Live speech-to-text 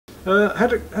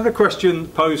Had a question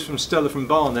posed from Stella from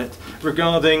Barnet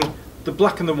regarding the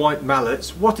black and the white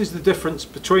mallets. What is the difference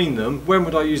between them? When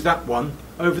would I use that one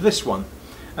over this one?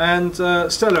 And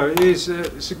Stella, it's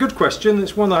a good question.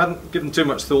 It's one I hadn't given too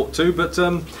much thought to, but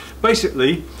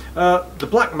basically the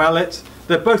black mallet,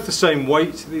 they're both the same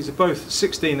weight. These are both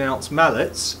 16-ounce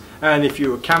mallets, and if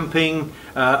you were camping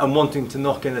and wanting to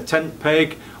knock in a tent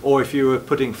peg, or if you were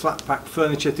putting flat pack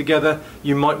furniture together,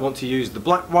 you might want to use the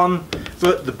black one.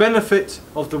 But the benefit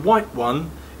of the white one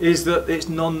is that it's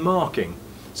non-marking.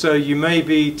 So you may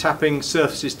be tapping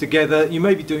surfaces together, you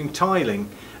may be doing tiling,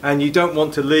 and you don't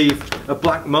want to leave a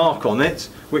black mark on it,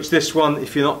 which this one,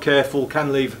 if you're not careful,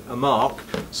 can leave a mark.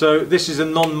 So this is a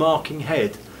non-marking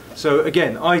head. So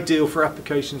again, ideal for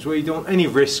applications where you don't want any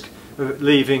risk of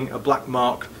leaving a black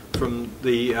mark from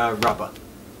the rubber.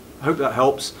 I hope that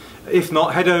helps. If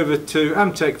not, head over to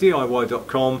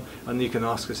amtechdiy.com and you can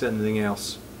ask us anything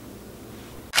else.